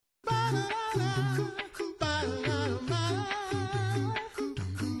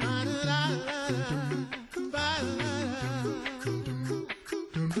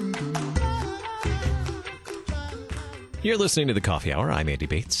You're listening to The Coffee Hour. I'm Andy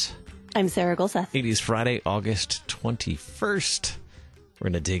Bates. I'm Sarah Gulseth. It is Friday, August 21st. We're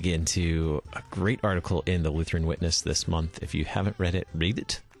going to dig into a great article in the Lutheran Witness this month. If you haven't read it, read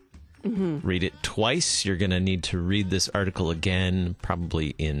it. Mm-hmm. Read it twice. You're going to need to read this article again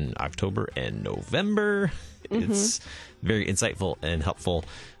probably in October and November. Mm-hmm. It's very insightful and helpful.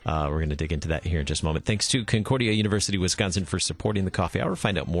 We're going to dig into that here in just a moment. Thanks to Concordia University, Wisconsin for supporting the Coffee Hour.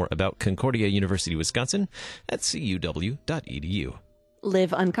 Find out more about Concordia University, Wisconsin at cuw.edu.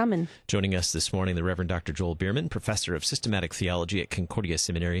 Live uncommon. Joining us this morning, the Reverend Dr. Joel Bierman, professor of systematic theology at Concordia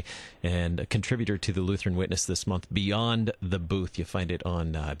Seminary and a contributor to the Lutheran Witness this month, Beyond the Booth. You find it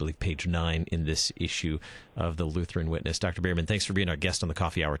on, I believe, page 9 in this issue of the Lutheran Witness. Dr. Bierman, thanks for being our guest on the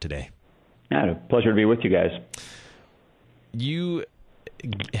Coffee Hour today. Yeah, pleasure to be with you guys. You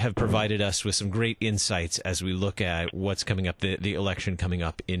have provided us with some great insights as we look at what's coming up, the election coming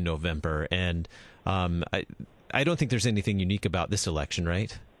up in November. And I don't think there's anything unique about this election,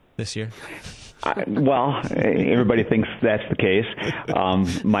 right, this year? Well, everybody thinks that's the case.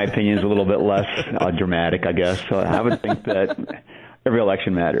 My opinion is a little bit less dramatic, I guess. So I would think that every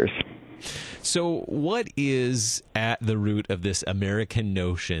election matters. So what is at the root of this American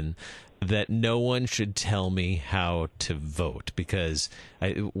notion that no one should tell me how to vote? Because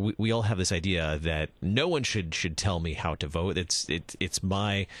we all have this idea that no one should tell me how to vote. It's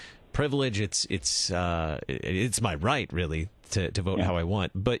my privilege. It's my right, really, to vote how I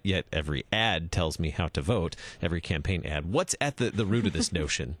want. But yet every ad tells me how to vote. Every campaign ad. What's at the root of this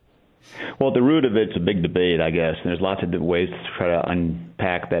notion? Well, the root of it's a big debate, I guess. And there's lots of ways to try to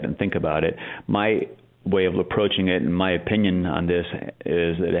unpack that and think about it. My way of approaching it, and my opinion on this,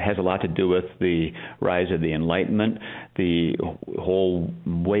 is that it has a lot to do with the rise of the Enlightenment, the whole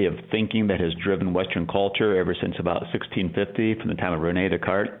way of thinking that has driven Western culture ever since about 1650, from the time of René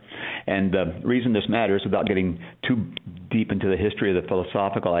Descartes. And the reason this matters, without getting too deep into the history of the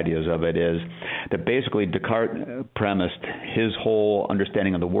philosophical ideas of it, is that basically Descartes premised his whole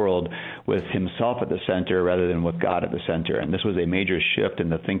understanding of the world with himself at the center rather than with God at the center. And this was a major shift in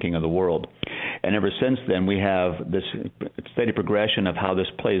the thinking of the world. And ever since then, we have this steady progression of how this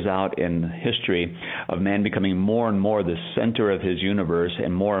plays out in history, of man becoming more and more the center of his universe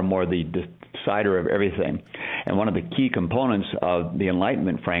and more the decider of everything. And one of the key components of the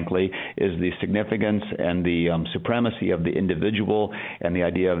Enlightenment, frankly, is the significance and the supremacy of the individual and the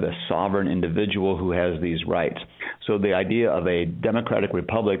idea of the sovereign individual who has these rights. So the idea of a democratic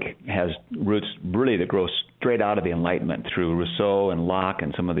republic has roots really that grow straight out of the Enlightenment through Rousseau and Locke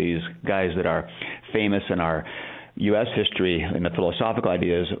and some of these guys that are famous in our U.S. history and the philosophical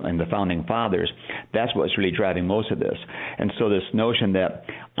ideas and the founding fathers. That's what's really driving most of this. And so this notion that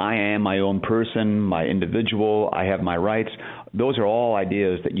I am my own person, my individual, I have my rights, those are all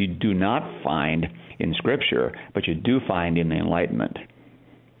ideas that you do not find in Scripture, but you do find in the Enlightenment.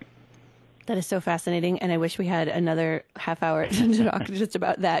 That is so fascinating, and I wish we had another half hour to talk just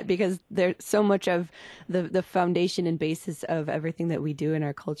about that, because there's so much of the foundation and basis of everything that we do in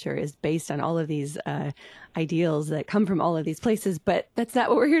our culture is based on all of these ideals that come from all of these places, but that's not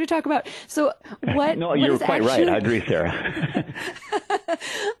what we're here to talk about. So what? No, you're quite right. I agree, Sarah.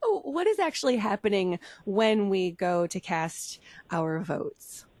 What is actually happening when we go to cast our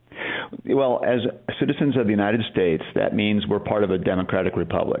votes? Well, as citizens of the United States, that means we're part of a democratic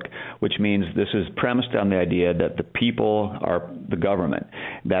republic, which means this is premised on the idea that the people are the government.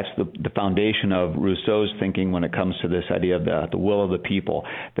 That's the foundation of Rousseau's thinking when it comes to this idea of the will of the people,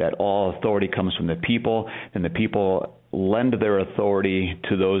 that all authority comes from the people, and the people lend their authority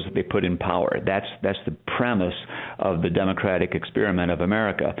to those that they put in power. That's the premise of the democratic experiment of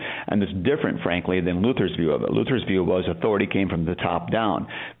America. And it's different, frankly, than Luther's view of it. Luther's view was authority came from the top down.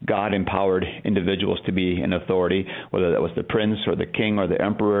 God empowered individuals to be in authority, whether that was the prince or the king or the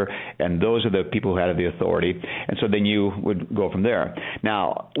emperor, and those are the people who had the authority. And so then you would go from there.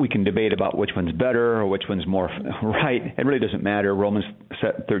 Now, we can debate about which one's better or which one's more right. It really doesn't matter. Romans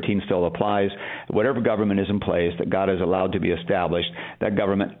 13 still applies. Whatever government is in place that God has allowed to be established, that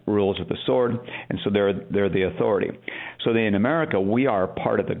government rules with the sword, and so they're the authority. So in America, we are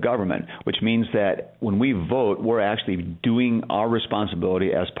part of the government, which means that when we vote, we're actually doing our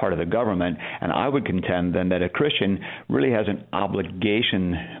responsibility as part of the government. And I would contend then that a Christian really has an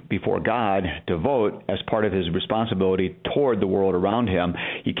obligation before God to vote as part of his responsibility toward the world around him.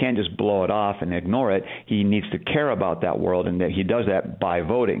 He can't just blow it off and ignore it. He needs to care about that world, and that he does that by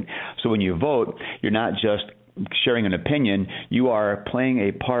voting. So when you vote, you're not just sharing an opinion. You are playing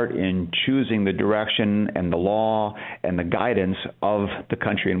a part in choosing the direction and the law and the guidance of the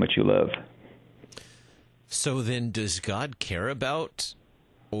country in which you live. So then does God care about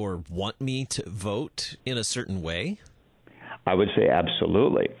or want me to vote in a certain way? I would say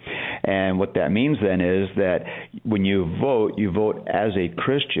absolutely. And what that means then is that when you vote as a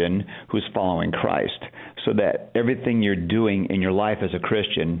Christian who's following Christ, so that everything you're doing in your life as a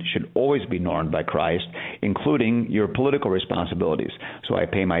Christian should always be normed by Christ, including your political responsibilities. So I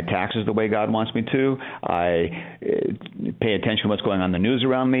pay my taxes the way God wants me to, I pay attention to what's going on in the news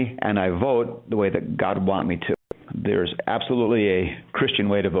around me, and I vote the way that God would want me to. There's absolutely a Christian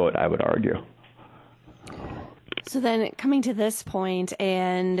way to vote, I would argue. So then, coming to this point,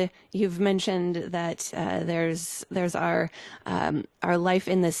 and you've mentioned that there's our life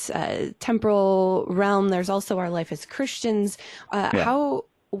in this temporal realm. There's also our life as Christians.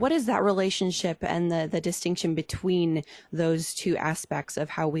 What is that relationship and the distinction between those two aspects of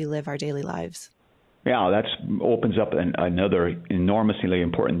how we live our daily lives? Yeah, that opens up another enormously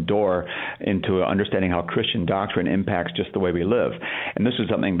important door into understanding how Christian doctrine impacts just the way we live. And this is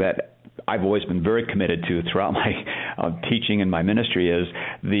something that I've always been very committed to throughout my teaching and my ministry, is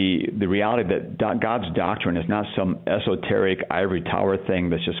the reality that God's doctrine is not some esoteric ivory tower thing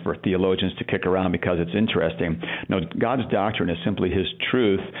that's just for theologians to kick around because it's interesting. No, God's doctrine is simply His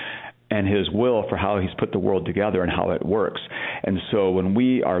truth and His will for how He's put the world together and how it works. And so when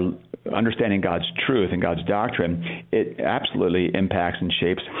we are understanding God's truth and God's doctrine, it absolutely impacts and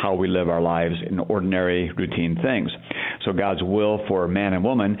shapes how we live our lives in ordinary, routine things. So God's will for man and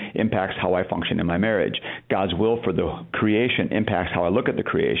woman impacts how I function in my marriage. God's will for the creation impacts how I look at the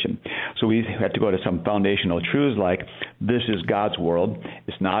creation. So we have to go to some foundational truths like, this is God's world.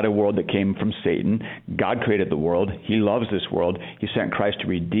 It's not a world that came from Satan. God created the world. He loves this world. He sent Christ to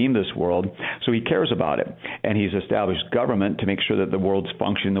redeem this world. So He cares about it. And He's established government to make sure that the world's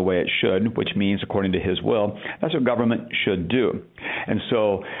functioning the way it should, which means according to His will. That's what government should do. And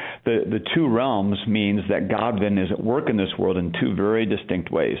so the two realms means that God then is at work in this world in two very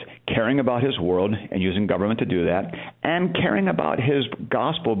distinct ways: caring about His world and using government to do that, and caring about His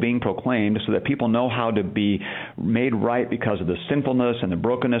gospel being proclaimed so that people know how to be made right because of the sinfulness and the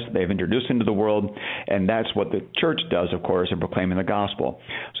brokenness that they've introduced into the world. And that's what the church does, of course, in proclaiming the gospel.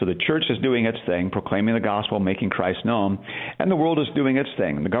 So the church is doing its thing, proclaiming the gospel, making Christ known, and the world is doing its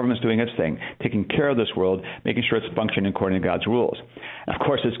thing. The government's doing its thing, taking care of this world, making sure it's functioning according to God's rules. Of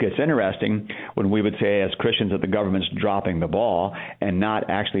course, this gets interesting when we would say as Christians that the government's dropping the ball and not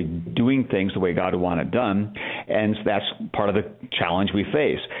actually doing things the way God would want it done. And that's part of the challenge we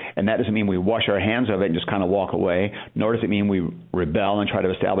face. And that doesn't mean we wash our hands of it and just kind of walk away, nor does it mean we rebel and try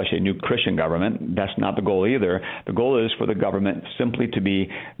to establish a new Christian government. That's not the goal either. The goal is for the government simply to be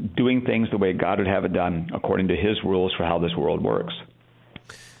doing things the way God would have it done according to His rules for how this world works.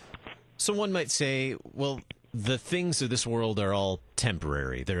 So one might say, well, the things of this world are all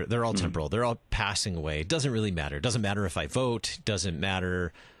temporary. They're all temporal. They're all passing away. It doesn't really matter. It doesn't matter if I vote. It doesn't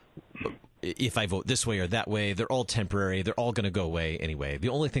matter if I vote this way or that way. They're all temporary. They're all going to go away anyway. The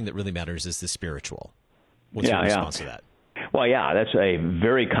only thing that really matters is the spiritual. What's your response to that? Well, yeah, that's a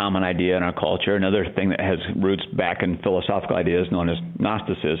very common idea in our culture. Another thing that has roots back in philosophical ideas known as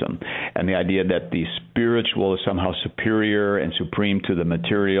Gnosticism, and the idea that the spiritual is somehow superior and supreme to the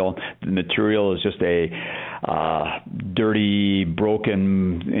material. The material is just a dirty,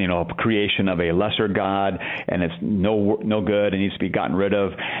 broken, creation of a lesser God, and it's no good. It needs to be gotten rid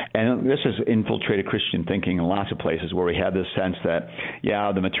of. And this has infiltrated Christian thinking in lots of places where we have this sense that,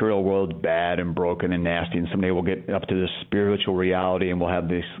 the material world's bad and broken and nasty, and someday we'll get up to this spiritual reality and we'll have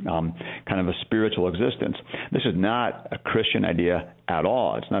this kind of a spiritual existence. This is not a Christian idea at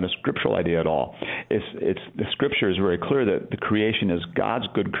all. It's not a scriptural idea at all. The Scripture is very clear that the creation is God's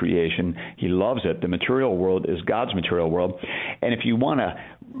good creation. He loves it. The material world is God's material world. And if you want to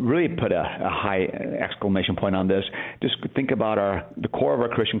really put a high exclamation point on this, just think about the core of our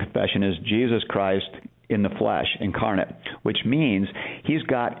Christian confession is Jesus Christ in the flesh, incarnate, which means He's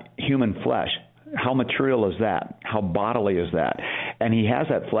got human flesh. How material is that? How bodily is that? And He has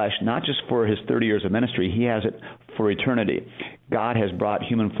that flesh not just for His 30 years of ministry, He has it for eternity. God has brought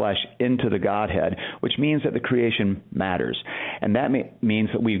human flesh into the Godhead, which means that the creation matters. And that means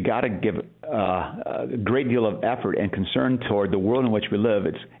that we've got to give a great deal of effort and concern toward the world in which we live.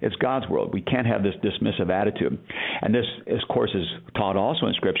 It's God's world. We can't have this dismissive attitude. And this, of course, is taught also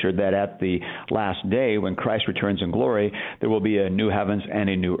in Scripture that at the last day, when Christ returns in glory, there will be a new heavens and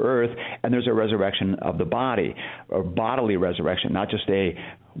a new earth, and there's a resurrection of the body, or bodily resurrection, not just a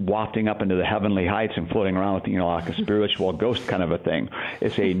wafting up into the heavenly heights and floating around with, like a spiritual ghost kind of a thing.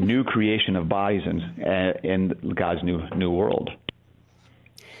 It's a new creation of bodies in God's new world.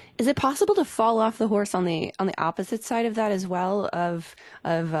 Is it possible to fall off the horse on the opposite side of that as well,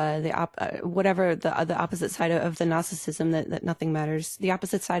 whatever the opposite side of the Gnosticism that nothing matters, the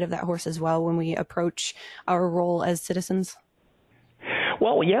opposite side of that horse as well when we approach our role as citizens?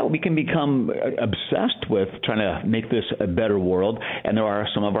 Well, yeah, we can become obsessed with trying to make this a better world, and there are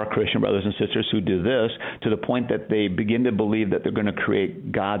some of our Christian brothers and sisters who do this to the point that they begin to believe that they're going to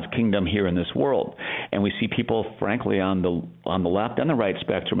create God's kingdom here in this world. And we see people, frankly, on the left and the right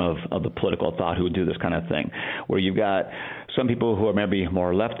spectrum of the political thought who would do this kind of thing, where you've got some people who are maybe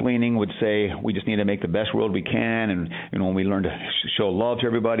more left-leaning would say we just need to make the best world we can, and when we learn to show love to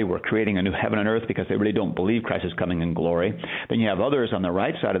everybody, we're creating a new heaven and earth, because they really don't believe Christ is coming in glory. Then you have others on the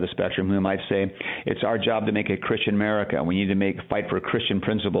right side of the spectrum who might say it's our job to make a Christian America. We need to fight for Christian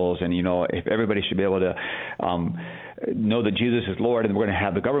principles, and if everybody should be able to know that Jesus is Lord, and we're going to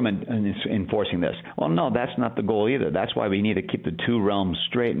have the government enforcing this. Well, no, that's not the goal either. That's why we need to keep the two realms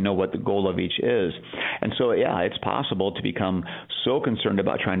straight and know what the goal of each is. And so, yeah, it's possible to become so concerned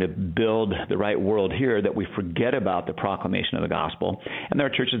about trying to build the right world here that we forget about the proclamation of the gospel. And there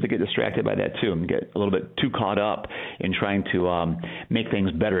are churches that get distracted by that too and get a little bit too caught up in trying to make things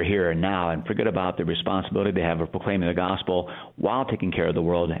better here and now, and forget about the responsibility they have of proclaiming the gospel while taking care of the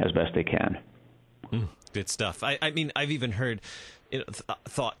world as best they can. Good stuff. I mean, I've even heard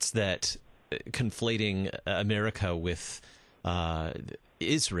thoughts that conflating America with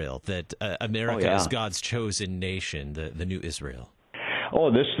Israel, that America is God's chosen nation, the new Israel. Oh,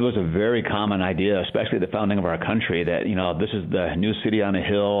 this was a very common idea, especially at the founding of our country, that, this is the new city on a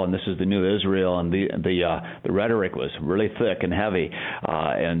hill and this is the new Israel, and the rhetoric was really thick and heavy.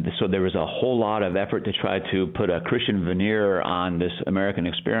 And so there was a whole lot of effort to try to put a Christian veneer on this American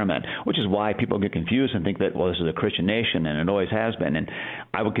experiment, which is why people get confused and think that, well, this is a Christian nation, and it always has been. And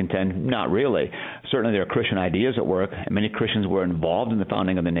I would contend, not really. Certainly there are Christian ideas at work, and many Christians were involved in the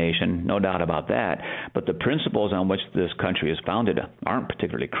founding of the nation, no doubt about that. But the principles on which this country is founded aren't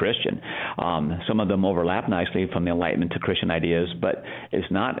particularly Christian. Some of them overlap nicely from the Enlightenment to Christian ideas, but it's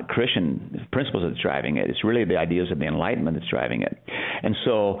not Christian principles that's driving it. It's really the ideas of the Enlightenment that's driving it. And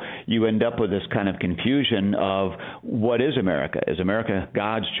so you end up with this kind of confusion of what is America? Is America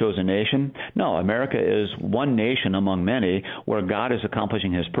God's chosen nation? No, America is one nation among many where God is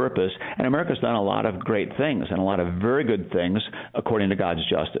accomplishing his purpose, and America's done a lot of great things and a lot of very good things according to God's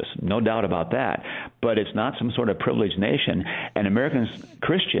justice. No doubt about that. But it's not some sort of privileged nation, and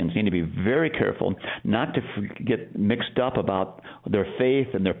Christians need to be very careful not to get mixed up about their faith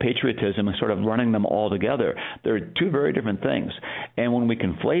and their patriotism and sort of running them all together. They're two very different things. And when we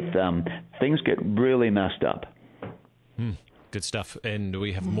conflate them, things get really messed up. Good stuff. And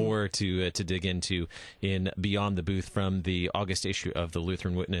we have more to dig into in Beyond the Booth from the August issue of the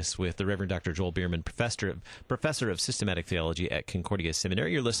Lutheran Witness with the Reverend Dr. Joel Bierman, professor of systematic theology at Concordia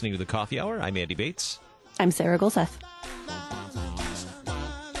Seminary. You're listening to the Coffee Hour. I'm Andy Bates. I'm Sarah Golseth.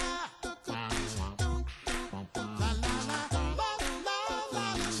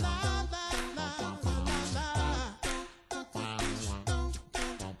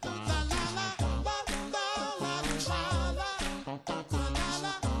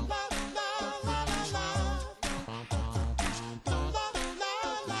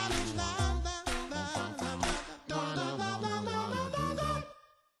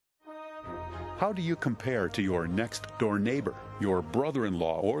 How do you compare to your next-door neighbor, your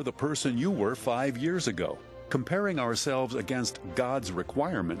brother-in-law, or the person you were 5 years ago? Comparing ourselves against God's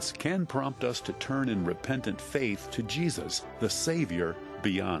requirements can prompt us to turn in repentant faith to Jesus, the Savior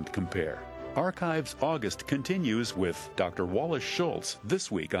beyond compare. Archives August continues with Dr. Wallace Schultz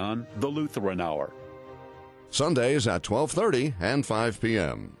this week on The Lutheran Hour. Sundays at 12:30 and 5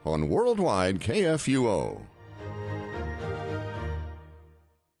 p.m. on Worldwide KFUO.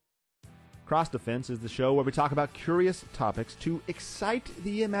 Cross Defense is the show where we talk about curious topics to excite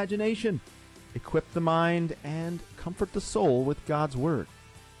the imagination, equip the mind, and comfort the soul with God's Word.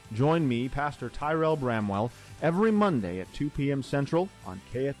 Join me, Pastor Tyrell Bramwell, every Monday at 2 p.m. Central on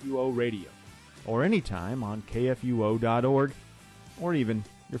KFUO Radio, or anytime on KFUO.org, or even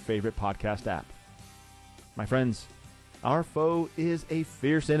your favorite podcast app. My friends, our foe is a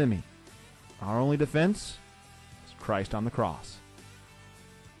fierce enemy. Our only defense is Christ on the cross.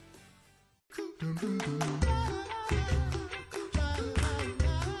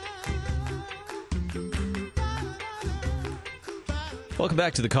 Welcome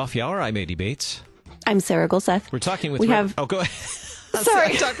back to the Coffee Hour. I'm Andy Bates. I'm Sarah Golseth. We're talking with... Oh, go ahead. Sorry.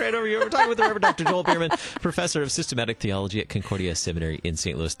 I talked right over you. We're talking with the Reverend Dr. Joel Bierman, professor of systematic theology at Concordia Seminary in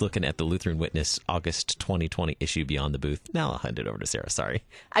St. Louis, looking at the Lutheran Witness August 2020 issue Beyond the Booth. Now I'll hand it over to Sarah. Sorry.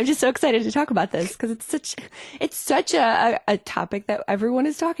 I'm just so excited to talk about this because it's such a topic that everyone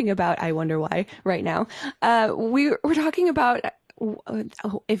is talking about. I wonder why right now. We're talking about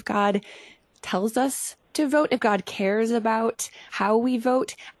if God tells us to vote, if God cares about how we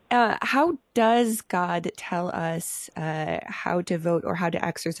vote. How does God tell us how to vote or how to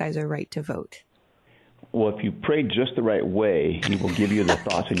exercise our right to vote? Well, if you pray just the right way, he will give you the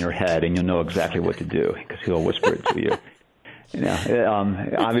thoughts in your head, and you'll know exactly what to do because he'll whisper it to you.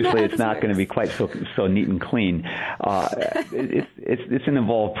 Obviously, it's not going to be quite so neat and clean. It's an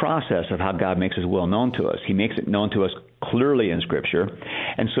involved process of how God makes his will known to us. He makes it known to us clearly in Scripture.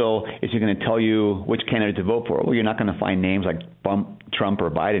 And so is he going to tell you which candidate to vote for? Well, you're not going to find names like Trump or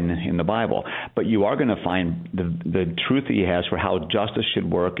Biden in the Bible, but you are going to find the truth that he has for how justice should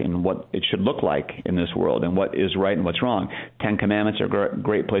work and what it should look like in this world and what is right and what's wrong. 10 Commandments are a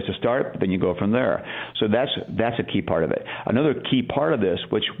great place to start, but then you go from there. So that's a key part of it. Another key part of this,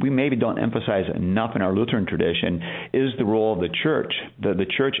 which we maybe don't emphasize enough in our Lutheran tradition, is the role of the church. The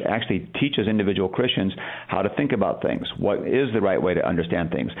church actually teaches individual Christians how to think about things. What is the right way to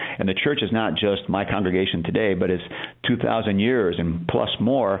understand things? And the church is not just my congregation today, but it's 2,000 years and plus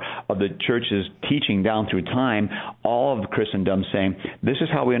more of the church's teaching down through time, all of Christendom saying, this is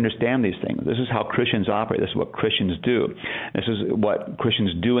how we understand these things. This is how Christians operate. This is what Christians do. This is what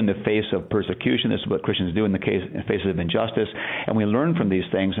Christians do in the face of persecution. This is what Christians do in the face of injustice. And we learn from these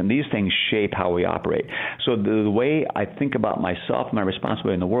things, and these things shape how we operate. So the way I think about myself and my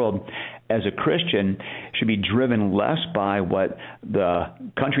responsibility in the world as a Christian should be driven less by what the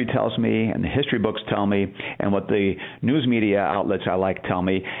country tells me and the history books tell me and what the news media outlets I like tell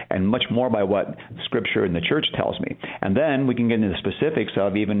me, and much more by what Scripture and the church tells me. And then we can get into the specifics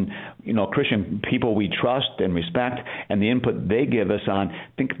of even, Christian people we trust and respect and the input they give us on,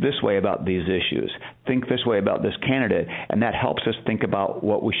 think this way about these issues, think this way about this candidate, and that helps us think about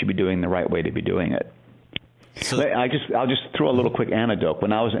what we should be doing the right way to be doing it. So I'll just throw a little quick anecdote.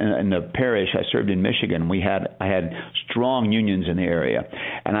 When I was in the parish, I served in Michigan. I had strong unions in the area,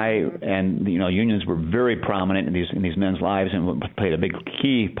 and unions were very prominent in these men's lives and played a big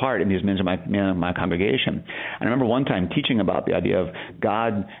key part in these men in my congregation. And I remember one time teaching about the idea of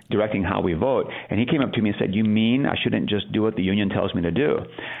God directing how we vote, and he came up to me and said, "You mean I shouldn't just do what the union tells me to do?"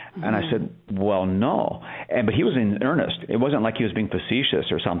 Mm-hmm. And I said, "Well, no." But he was in earnest. It wasn't like he was being facetious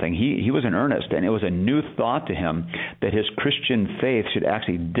or something. He was in earnest, and it was a new thought to him that his Christian faith should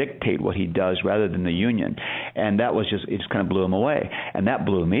actually dictate what he does rather than the union. And it just kind of blew him away. And that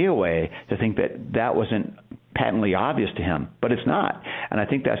blew me away to think that wasn't patently obvious to him, but it's not. And I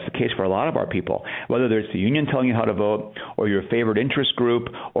think that's the case for a lot of our people, whether it's the union telling you how to vote or your favorite interest group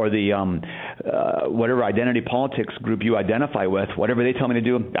or the whatever identity politics group you identify with, whatever they tell me to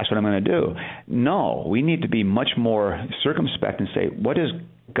do, that's what I'm going to do. No, we need to be much more circumspect and say, what is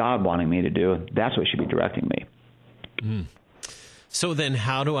God wanting me to do? That's what should be directing me. Mm. So then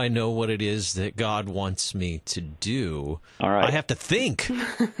how do I know what it is that God wants me to do? All right. I have to think.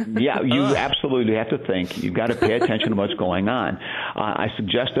 Yeah, you absolutely have to think. You've got to pay attention to what's going on. I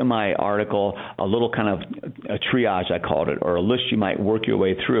suggest in my article a little kind of a triage, I called it, or a list you might work your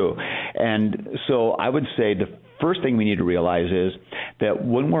way through. And so I would say the first thing we need to realize is that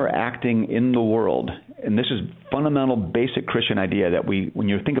when we're acting in the world, and this is fundamental, basic Christian idea that when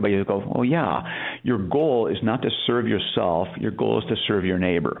you think about it, you go, oh yeah, your goal is not to serve yourself, your goal is to serve your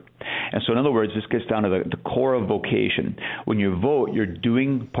neighbor. And so in other words, this gets down to the core of vocation. When you vote, you're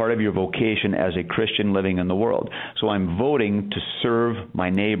doing part of your vocation as a Christian living in the world. So I'm voting to serve my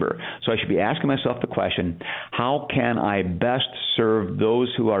neighbor. So I should be asking myself the question, how can I best serve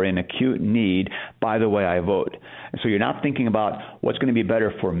those who are in acute need by the way I vote? And so you're not thinking about what's going to be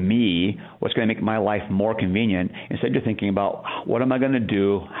better for me, what's going to make my life more convenient. Instead, you're thinking about what am I going to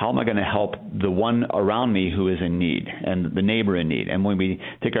do, how am I going to help the one around me who is in need and the neighbor in need. And when we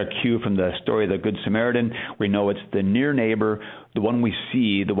take our cue from the story of the Good Samaritan, we know it's the near neighbor, the one we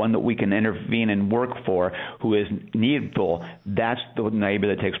see, the one that we can intervene and work for, who is needful. That's the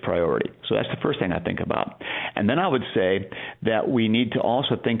neighbor that takes priority. So that's the first thing I think about. And then I would say that we need to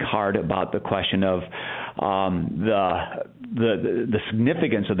also think hard about the question of the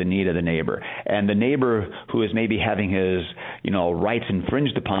significance of the need of the neighbor, and the neighbor who is maybe having his rights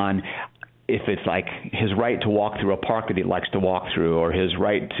infringed upon. If it's like his right to walk through a park that he likes to walk through, or his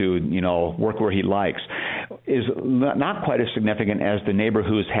right to work where he likes, is not quite as significant as the neighbor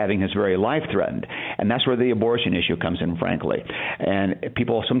who's having his very life threatened. And that's where the abortion issue comes in, frankly. And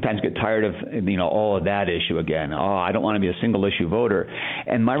people sometimes get tired of, that issue again. I don't want to be a single issue voter.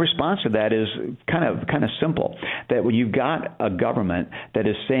 And my response to that is kind of simple, that when you've got a government that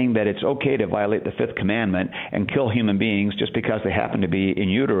is saying that it's okay to violate the fifth commandment and kill human beings just because they happen to be in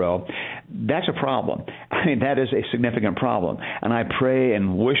utero, that's a problem. I mean, that is a significant problem. And I pray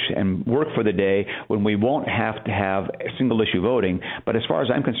and wish and work for the day when we won't have to have single issue voting. But as far as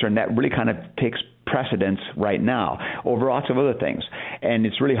I'm concerned, that really kind of takes precedence right now over lots of other things. And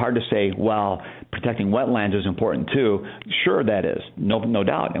it's really hard to say, well, protecting wetlands is important too. Sure, that is. No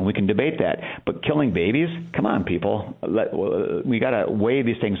doubt. And we can debate that. But killing babies? Come on, people. We got to weigh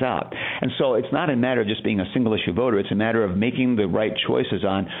these things out. And so it's not a matter of just being a single issue voter. It's a matter of making the right choices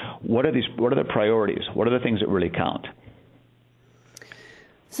on what are the priorities? What are the things that really count?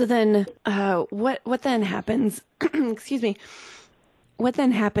 So then what then happens, excuse me, what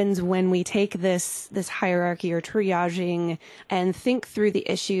then happens when we take this hierarchy or triaging and think through the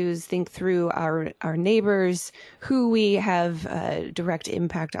issues, think through our neighbors, who we have direct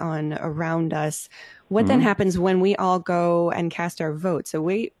impact on around us? What then happens when we all go and cast our vote? So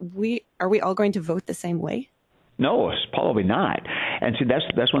are we all going to vote the same way? No, it's probably not. And see,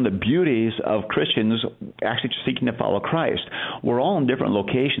 that's one of the beauties of Christians actually seeking to follow Christ. We're all in different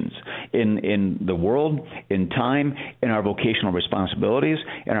locations in the world, in time, in our vocational responsibilities,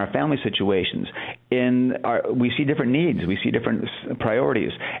 in our family situations. We see different needs, we see different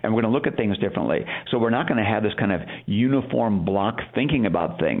priorities, and we're going to look at things differently. So we're not going to have this kind of uniform block thinking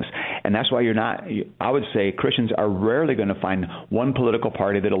about things. And that's why I would say Christians are rarely going to find one political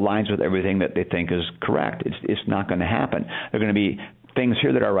party that aligns with everything that they think is correct. It's not going to happen. They're going to be things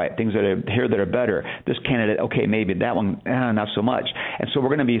here that are right, things that are here that are better. This candidate, okay, maybe that one, not so much. And so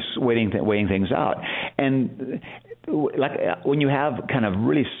we're going to be weighing things out. And like when you have kind of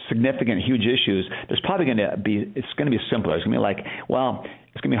really significant, huge issues, it's going to be simpler. It's going to be like, well,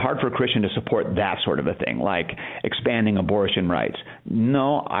 it's going to be hard for a Christian to support that sort of a thing, like expanding abortion rights.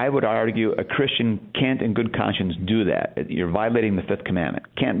 No, I would argue a Christian can't in good conscience do that. You're violating the fifth commandment.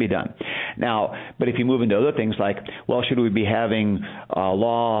 Can't be done. Now, but if you move into other things like, well, should we be having a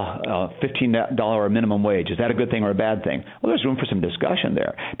law, $15 minimum wage? Is that a good thing or a bad thing? Well, there's room for some discussion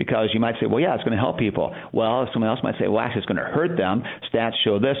there, because you might say, well, yeah, it's going to help people. Well, someone else might say, well, actually, it's going to hurt them. Stats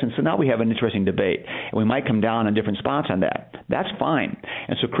show this. And so now we have an interesting debate. And we might come down on different spots on that. That's fine.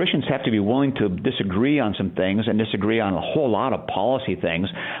 And so Christians have to be willing to disagree on some things and disagree on a whole lot of policy things,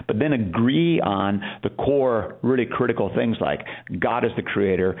 but then agree on the core, really critical things like God is the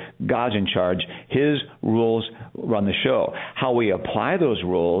creator, God's in charge, His rules run the show. How we apply those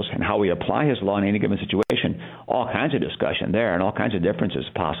rules and how we apply His law in any given situation, all kinds of discussion there and all kinds of differences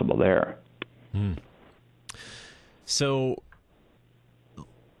possible there. So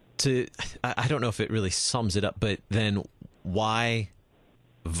I don't know if it really sums it up, but then why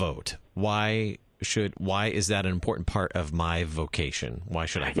vote? Why is that an important part of my vocation? Why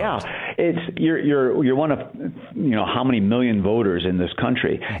should I vote? Yeah, you're one of how many million voters in this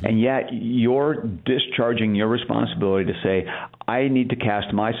country, and yet you're discharging your responsibility to say, I need to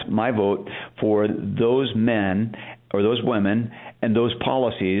cast my vote for those men or those women and those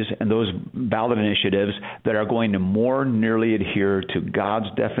policies and those ballot initiatives that are going to more nearly adhere to God's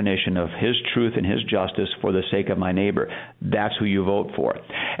definition of His truth and His justice for the sake of my neighbor. That's who you vote for.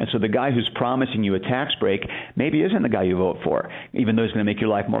 And so the guy who's promising you a tax break maybe isn't the guy you vote for, even though he's going to make your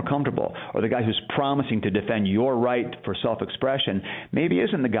life more comfortable. Or the guy who's promising to defend your right for self-expression maybe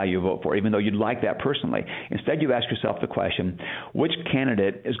isn't the guy you vote for, even though you'd like that personally. Instead, you ask yourself the question, which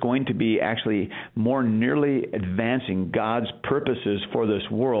candidate is going to be actually more nearly advancing God's purposes for this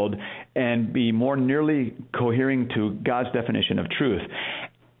world and be more nearly cohering to God's definition of truth.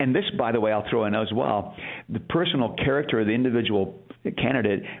 And this, by the way, I'll throw in as well, the personal character of the individual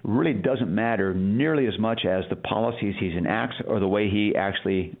candidate really doesn't matter nearly as much as the policies he enacts or the way he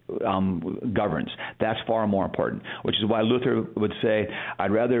actually governs. That's far more important, which is why Luther would say,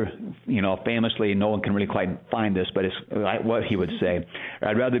 I'd rather, famously, no one can really quite find this, but it's what he would say,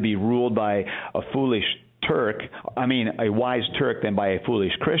 I'd rather be ruled by a wise Turk than by a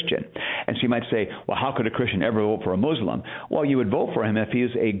foolish Christian. And so you might say, well, how could a Christian ever vote for a Muslim? Well, you would vote for him if he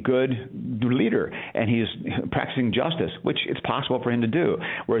is a good leader and he's practicing justice, which it's possible for him to do.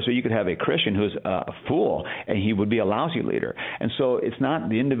 Whereas you could have a Christian who's a fool and he would be a lousy leader. And so it's not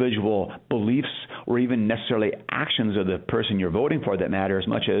the individual beliefs or even necessarily actions of the person you're voting for that matter as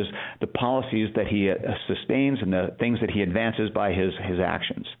much as the policies that he sustains and the things that he advances by his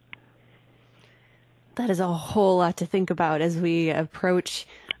actions. That is a whole lot to think about as we approach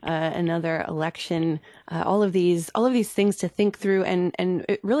another election, all of these things to think through, and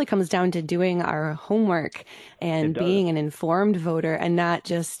it really comes down to doing our homework and being an informed voter, and not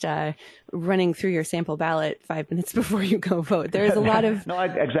just running through your sample ballot 5 minutes before you go vote. There's a lot of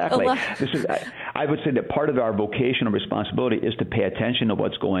exactly. I would say that part of our vocational responsibility is to pay attention to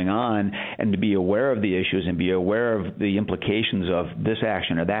what's going on and to be aware of the issues and be aware of the implications of this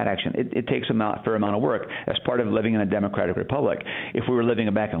action or that action. It takes a fair amount of work. That's part of living in a democratic republic. If we were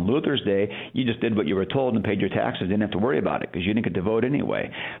living back in Luther's day, you just did what you were told and paid your taxes, didn't have to worry about it because you didn't get to vote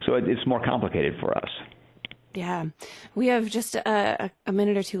anyway. So it's more complicated for us. Yeah, we have just a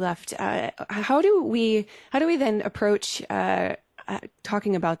minute or two left. How do we then approach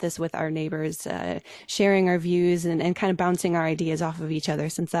talking about this with our neighbors, sharing our views and kind of bouncing our ideas off of each other,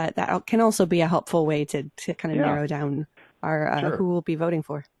 since that can also be a helpful way to kind of narrow down our who we'll be voting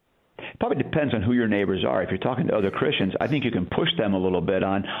for? It probably depends on who your neighbors are. If you're talking to other Christians, I think you can push them a little bit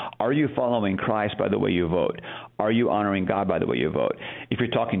on, are you following Christ by the way you vote? Are you honoring God by the way you vote? If you're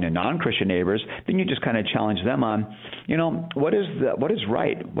talking to non-Christian neighbors, then you just kind of challenge them on, what is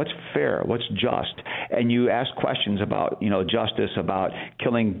right? What's fair? What's just? And you ask questions about, justice, about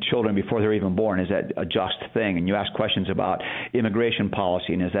killing children before they're even born. Is that a just thing? And you ask questions about immigration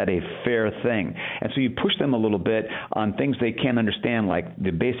policy, and is that a fair thing? And so you push them a little bit on things they can't understand, like the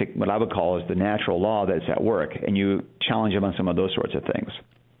basic, what I would call is the natural law that's at work, and you challenge them on some of those sorts of things.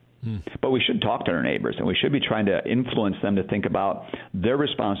 But we should talk to our neighbors, and we should be trying to influence them to think about their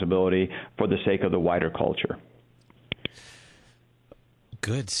responsibility for the sake of the wider culture.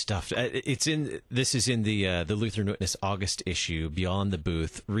 Good stuff. This is in the Lutheran Witness August issue, Beyond the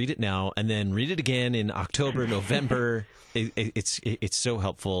Booth. Read it now, and then read it again in October, November. It's so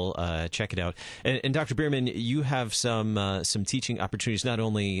helpful. Check it out. And Dr. Bierman, you have some teaching opportunities not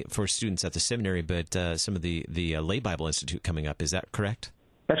only for students at the seminary, but some of the Lay Bible Institute coming up. Is that correct?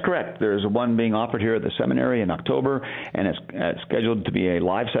 That's correct. There's one being offered here at the seminary in October, and it's scheduled to be a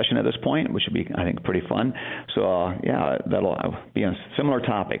live session at this point, which should be, I think, pretty fun. So, that'll be a similar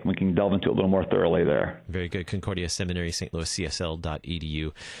topic. We can delve into it a little more thoroughly there. Very good. Concordia Seminary, St. Louis,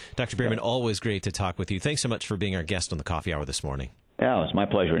 CSL.edu. Dr. Bierman, always great to talk with you. Thanks so much for being our guest on the Coffee Hour this morning. Yeah, it was my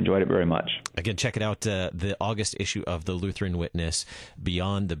pleasure. Enjoyed it very much. Again, check it out, the August issue of the Lutheran Witness,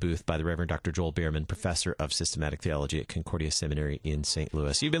 Beyond the Booth, by the Reverend Dr. Joel Bierman, Professor of Systematic Theology at Concordia Seminary in St.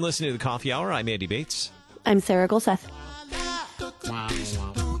 Louis. You've been listening to the Coffee Hour. I'm Andy Bates. I'm Sarah Golseth.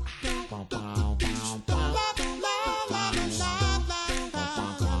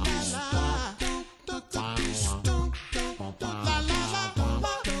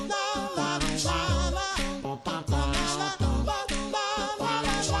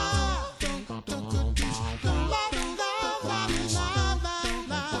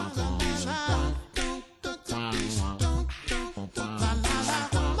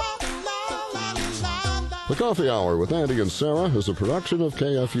 The Coffee Hour with Andy and Sarah is a production of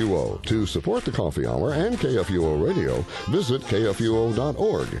KFUO. To support the Coffee Hour and KFUO Radio, visit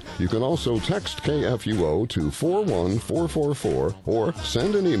KFUO.org. You can also text KFUO to 41444 or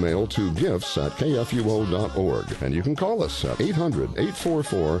send an email to gifts@KFUO.org. And you can call us at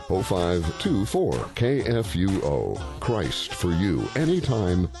 800-844-0524. KFUO. Christ for you,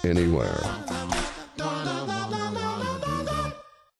 anytime, anywhere.